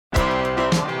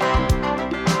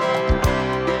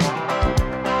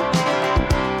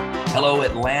Hello,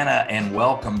 Atlanta, and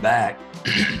welcome back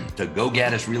to Go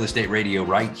Gaddis Real Estate Radio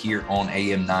right here on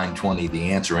AM 920,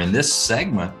 The Answer. In this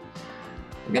segment,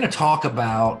 we're going to talk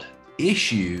about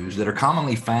issues that are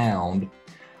commonly found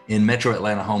in Metro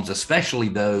Atlanta homes, especially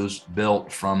those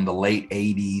built from the late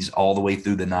 80s all the way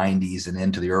through the 90s and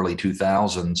into the early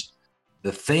 2000s.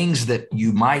 The things that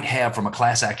you might have from a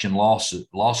class action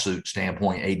lawsuit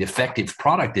standpoint, a defective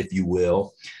product, if you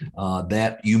will,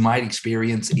 that you might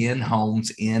experience in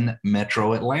homes in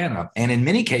Metro Atlanta. And in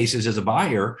many cases, as a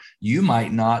buyer, you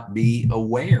might not be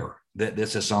aware that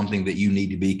this is something that you need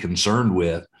to be concerned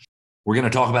with. We're going to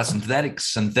talk about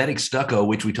synthetic stucco,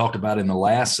 which we talked about in the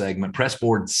last segment,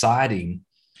 pressboard siding,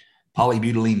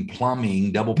 polybutylene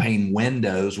plumbing, double pane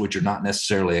windows, which are not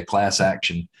necessarily a class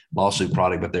action lawsuit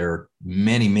product, but there are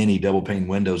many, many double pane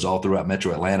windows all throughout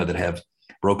Metro Atlanta that have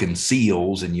broken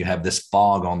seals, and you have this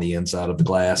fog on the inside of the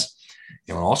glass.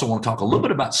 I also want to talk a little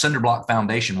bit about cinder block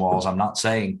foundation walls. I'm not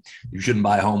saying you shouldn't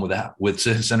buy a home with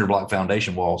cinder block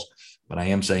foundation walls, but I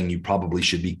am saying you probably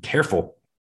should be careful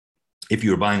if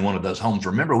you're buying one of those homes.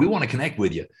 Remember, we want to connect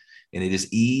with you, and it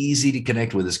is easy to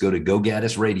connect with us. Go to Go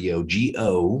Gaddis Radio,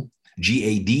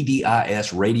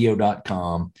 GOGADDIS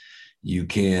radio.com. You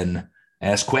can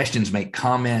ask questions, make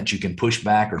comments. You can push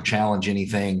back or challenge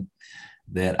anything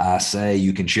that I say.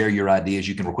 You can share your ideas.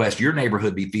 You can request your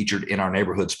neighborhood be featured in our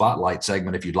neighborhood spotlight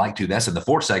segment if you'd like to. That's in the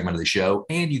fourth segment of the show.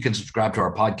 And you can subscribe to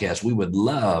our podcast. We would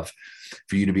love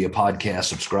for you to be a podcast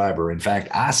subscriber. In fact,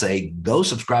 I say go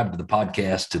subscribe to the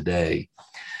podcast today.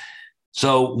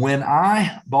 So when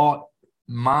I bought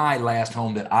my last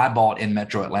home that I bought in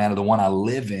Metro Atlanta, the one I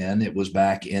live in, it was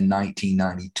back in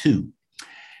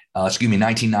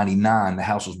 1999. The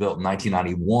house was built in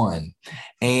 1991.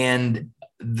 And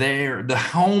the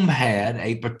home had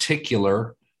a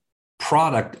particular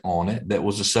product on it that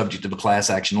was the subject of a class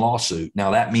action lawsuit.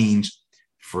 Now, that means,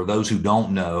 for those who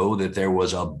don't know, that there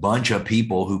was a bunch of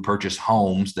people who purchased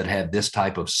homes that had this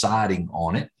type of siding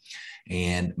on it.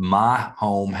 And my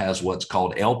home has what's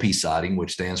called LP siding,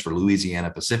 which stands for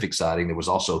Louisiana Pacific siding. There was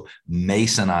also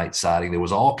Masonite siding. There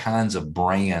was all kinds of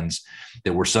brands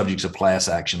that were subjects of class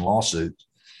action lawsuits.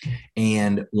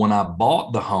 And when I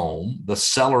bought the home, the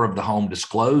seller of the home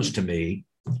disclosed to me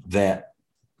that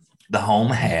the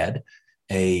home had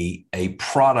a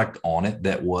product on it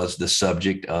that was the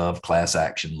subject of class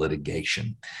action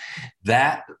litigation.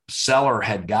 That seller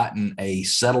had gotten a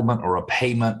settlement or a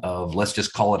payment of, let's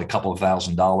just call it a couple of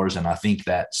 $1,000s. And I think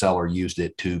that seller used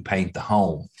it to paint the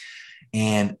home.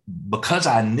 And because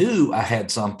I knew I had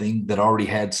something that already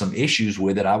had some issues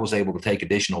with it, I was able to take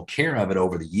additional care of it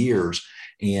over the years.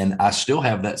 And I still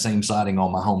have that same siding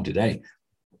on my home today.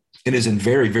 It is in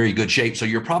very, very good shape. So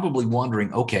you're probably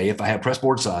wondering, okay, if I have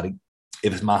pressboard siding,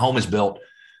 if my home is built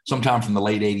sometime from the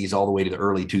late 80s all the way to the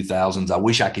early 2000s, I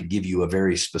wish I could give you a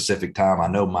very specific time. I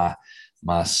know my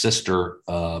sister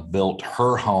built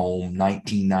her home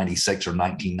 1996 or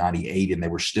 1998, and they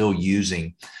were still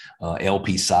using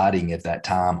LP siding at that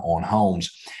time on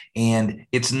homes. And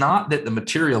it's not that the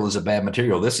material is a bad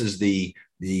material. This is the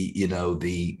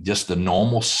just the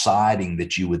normal siding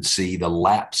that you would see, the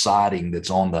lap siding that's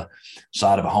on the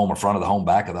side of a home or front of the home,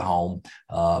 back of the home,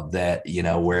 that,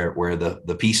 where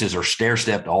the pieces are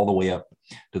stair-stepped all the way up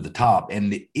to the top.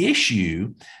 And the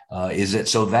issue is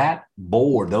that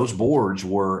those boards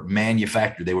were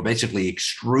manufactured. They were basically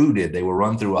extruded. They were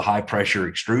run through a high pressure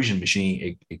extrusion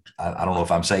machine. I don't know if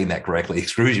I'm saying that correctly,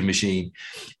 extrusion machine.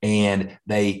 And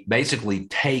they basically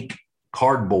take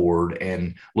cardboard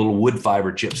and little wood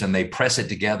fiber chips and they press it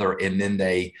together, and then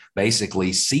they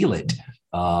basically seal it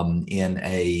in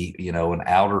an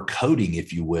outer coating,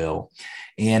 if you will.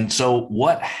 And so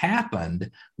what happened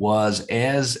was,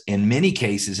 as in many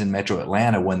cases in Metro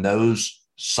Atlanta, when those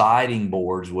siding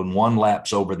boards, when one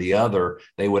laps over the other,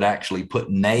 they would actually put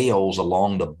nails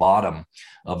along the bottom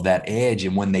of that edge.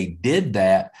 And when they did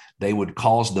that, they would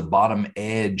cause the bottom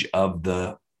edge of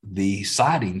the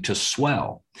siding to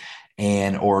swell.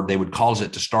 Or they would cause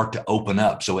it to start to open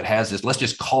up. So it has this, let's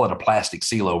just call it a plastic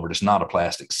seal over it. It's not a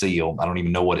plastic seal. I don't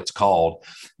even know what it's called,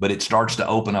 but it starts to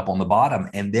open up on the bottom,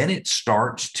 and then it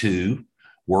starts to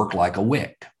work like a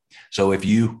wick. So if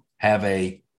you have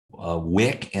a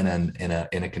wick in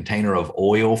a container of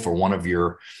oil for one of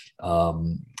your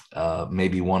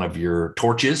maybe one of your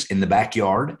torches in the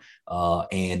backyard.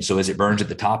 And so as it burns at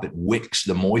the top, it wicks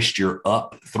the moisture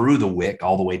up through the wick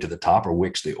all the way to the top, or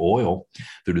wicks the oil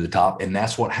through to the top. And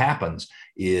that's what happens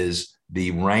is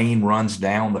the rain runs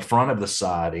down the front of the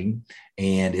siding,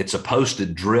 and it's supposed to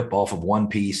drip off of one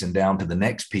piece and down to the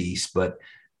next piece. But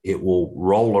it will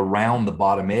roll around the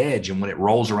bottom edge. And when it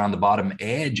rolls around the bottom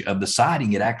edge of the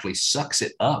siding, it actually sucks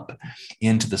it up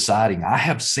into the siding. I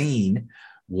have seen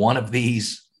one of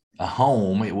these, a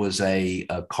home. It was a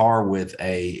car with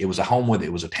it was a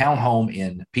townhome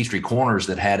in Peachtree Corners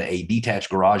that had a detached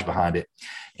garage behind it.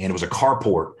 And it was a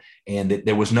carport. And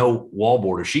there was no wallboard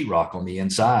or sheetrock on the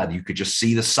inside. You could just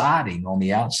see the siding on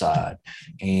the outside.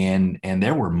 And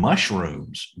there were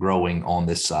mushrooms growing on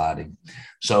this siding.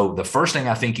 So the first thing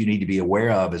I think you need to be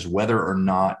aware of is whether or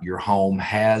not your home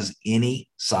has any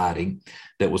siding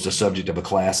that was the subject of a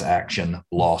class action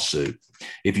lawsuit.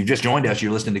 If you've just joined us,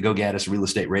 you're listening to Go Gaddis Real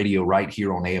Estate Radio right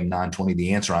here on AM 920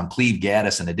 The Answer. I'm Cleve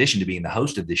Gaddis. In addition to being the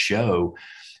host of this show,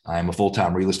 I'm a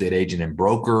full-time real estate agent and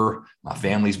broker. My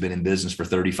family's been in business for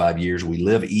 35 years. We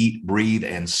live, eat, breathe,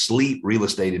 and sleep real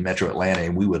estate in Metro Atlanta,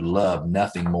 and we would love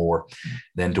nothing more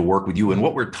than to work with you. And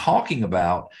what we're talking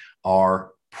about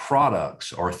are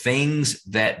products or things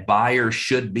that buyers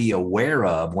should be aware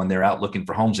of when they're out looking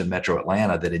for homes in Metro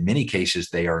Atlanta that in many cases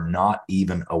they are not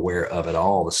even aware of at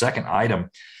all. The second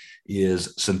item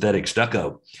is synthetic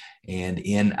stucco. And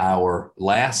in our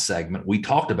last segment, we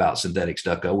talked about synthetic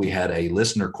stucco. We had a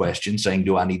listener question saying,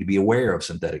 do I need to be aware of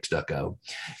synthetic stucco?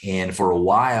 And for a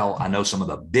while, I know some of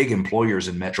the big employers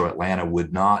in Metro Atlanta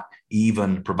would not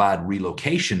even provide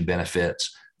relocation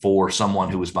benefits for someone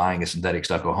who was buying a synthetic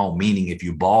stucco home, meaning if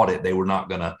you bought it, they were not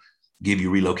going to give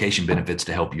you relocation benefits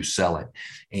to help you sell it.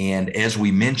 And as we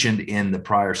mentioned in the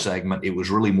prior segment, it was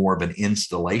really more of an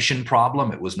installation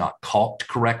problem. It was not caulked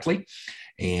correctly.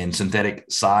 And synthetic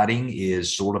siding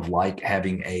is sort of like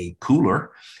having a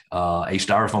cooler, a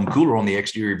styrofoam cooler on the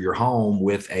exterior of your home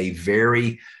with a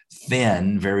very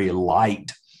thin, very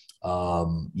light,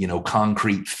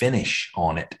 concrete finish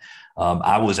on it.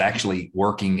 I was actually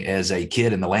working as a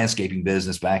kid in the landscaping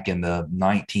business back in the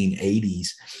 1980s,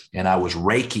 and I was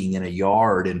raking in a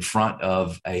yard in front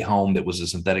of a home that was a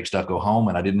synthetic stucco home,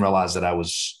 and I didn't realize that I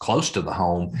was close to the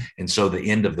home, and so the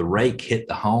end of the rake hit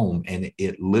the home, and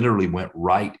it literally went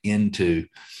right into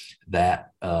that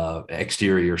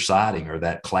exterior siding or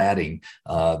that cladding,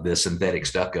 the synthetic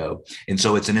stucco. And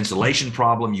so it's an insulation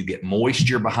problem. You get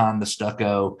moisture behind the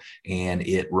stucco and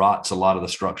it rots a lot of the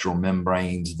structural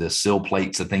membranes, the sill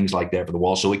plates, and things like that for the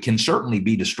wall. So it can certainly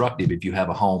be destructive if you have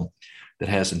a home that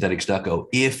has synthetic stucco,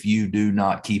 if you do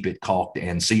not keep it caulked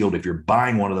and sealed. If you're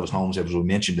buying one of those homes, as we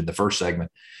mentioned in the first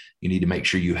segment, you need to make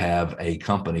sure you have a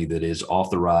company that is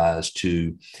authorized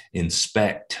to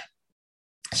inspect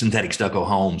synthetic stucco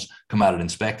homes, come out and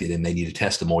inspect it, and they need to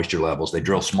test the moisture levels. They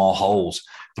drill small holes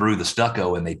through the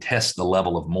stucco and they test the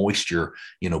level of moisture,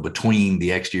 between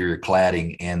the exterior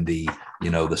cladding and the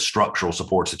structural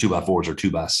supports, the 2x4s or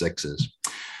 2x6s.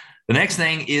 The next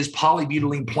thing is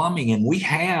polybutylene plumbing. And we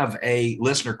have a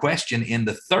listener question in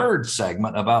the third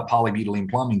segment about polybutylene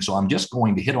plumbing. So I'm just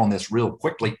going to hit on this real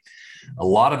quickly. A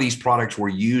lot of these products were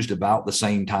used about the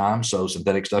same time. So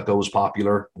synthetic stucco was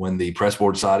popular when the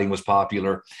pressboard siding was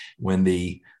popular, when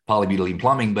the polybutylene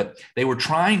plumbing, but they were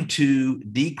trying to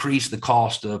decrease the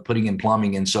cost of putting in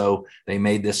plumbing. And so they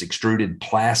made this extruded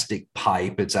plastic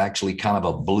pipe. It's actually kind of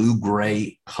a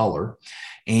blue-gray color.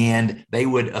 And they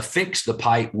would affix the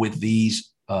pipe with these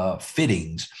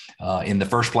fittings. In the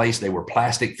first place, they were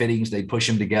plastic fittings. They'd push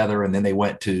them together, and then they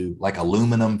went to like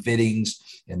aluminum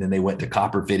fittings, and then they went to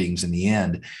copper fittings in the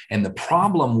end. And the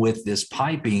problem with this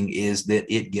piping is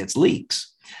that it gets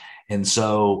leaks. And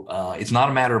so it's not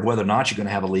a matter of whether or not you're going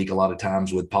to have a leak. A lot of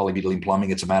times with polybutylene plumbing,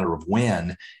 it's a matter of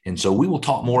when. And so we will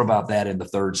talk more about that in the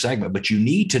third segment. But you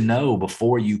need to know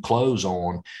before you close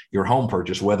on your home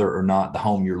purchase whether or not the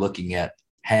home you're looking at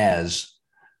has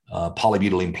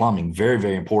polybutylene plumbing. Very,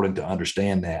 very important to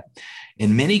understand that.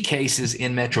 In many cases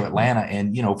in Metro Atlanta,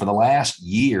 and for the last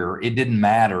year, it didn't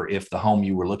matter if the home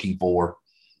you were looking for,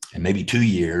 and maybe 2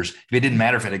 years, if it didn't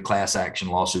matter if it had class action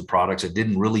lawsuit products, it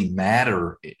didn't really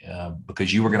matter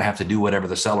because you were going to have to do whatever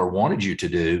the seller wanted you to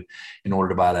do in order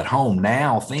to buy that home.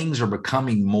 Now things are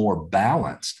becoming more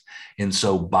balanced. And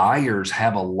so buyers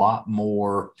have a lot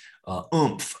more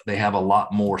oomph. They have a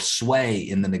lot more sway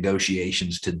in the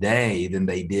negotiations today than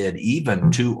they did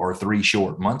even 2 or 3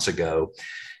 short months ago.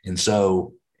 And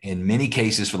so in many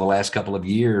cases for the last couple of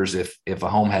years, if a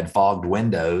home had fogged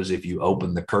windows, if you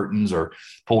opened the curtains or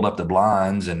pulled up the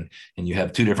blinds and you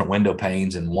have 2 different window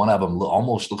panes and one of them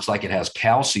almost looks like it has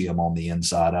calcium on the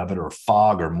inside of it or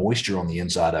fog or moisture on the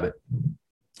inside of it,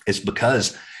 it's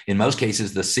because in most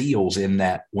cases, the seals in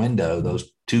that window,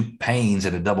 those 2 panes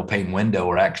in a double pane window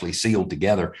are actually sealed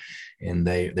together. And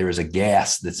there is a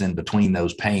gas that's in between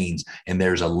those panes, and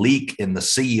there's a leak in the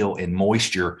seal, and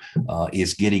moisture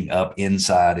is getting up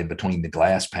inside in between the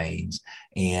glass panes.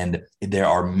 And there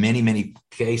are many, many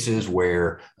cases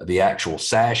where the actual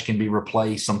sash can be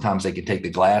replaced. Sometimes they can take the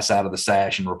glass out of the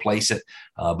sash and replace it.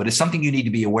 But it's something you need to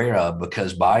be aware of,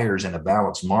 because buyers in a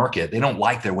balanced market, they don't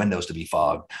like their windows to be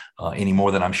fogged any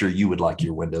more than I'm sure you would like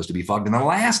your windows to be fogged. And the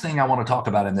last thing I want to talk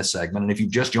about in this segment, and if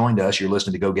you've just joined us, you're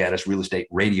listening to Go Gaddis Real Estate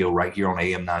Radio right here on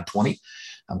AM 920.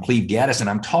 I'm Cleve Gaddis, and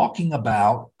I'm talking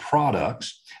about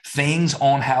products, things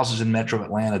on houses in Metro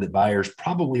Atlanta that buyers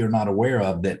probably are not aware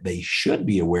of that they should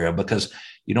be aware of, because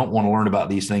you don't want to learn about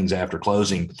these things after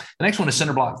closing. The next one is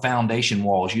cinder block foundation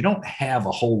walls. You don't have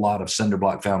a whole lot of cinder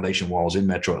block foundation walls in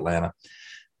Metro Atlanta,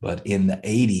 but in the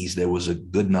 80s, there was a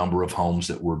good number of homes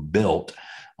that were built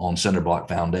on cinder block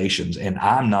foundations. And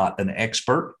I'm not an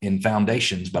expert in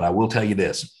foundations, but I will tell you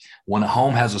this. When a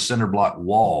home has a cinder block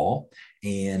wall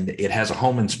and it has a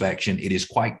home inspection, it is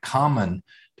quite common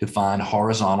to find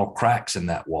horizontal cracks in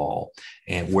that wall,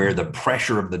 and where the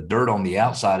pressure of the dirt on the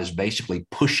outside is basically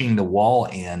pushing the wall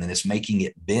in, and it's making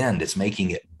it bend, it's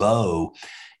making it bow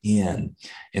in.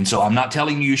 And so I'm not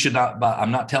telling you you should not buy,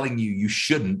 I'm not telling you you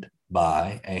shouldn't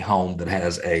buy a home that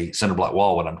has a cinder block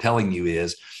wall. What I'm telling you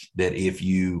is that if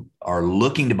you are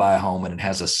looking to buy a home and it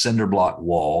has a cinder block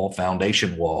wall,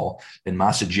 foundation wall, then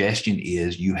my suggestion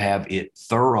is you have it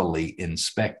thoroughly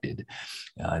inspected.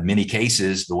 In many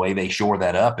cases, the way they shore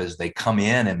that up is they come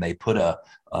in and they put a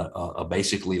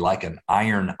basically like an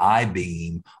iron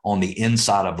I-beam on the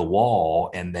inside of the wall,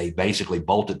 and they basically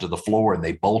bolt it to the floor and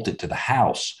they bolt it to the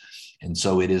house. And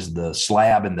so it is the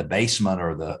slab in the basement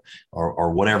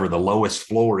or whatever the lowest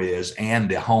floor is, and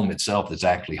the home itself that's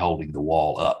actually holding the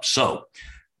wall up. So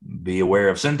be aware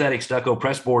of synthetic stucco,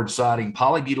 pressboard siding,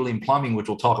 polybutylene plumbing, which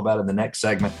we'll talk about in the next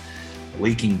segment,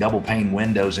 leaking double pane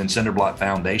windows, and cinder block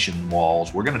foundation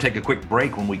walls. We're going to take a quick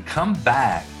break. When we come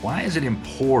back, why is it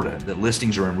important that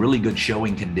listings are in really good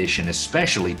showing condition,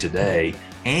 especially today?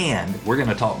 And we're going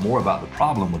to talk more about the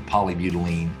problem with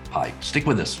polybutylene pipe. Stick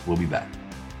with us. We'll be back.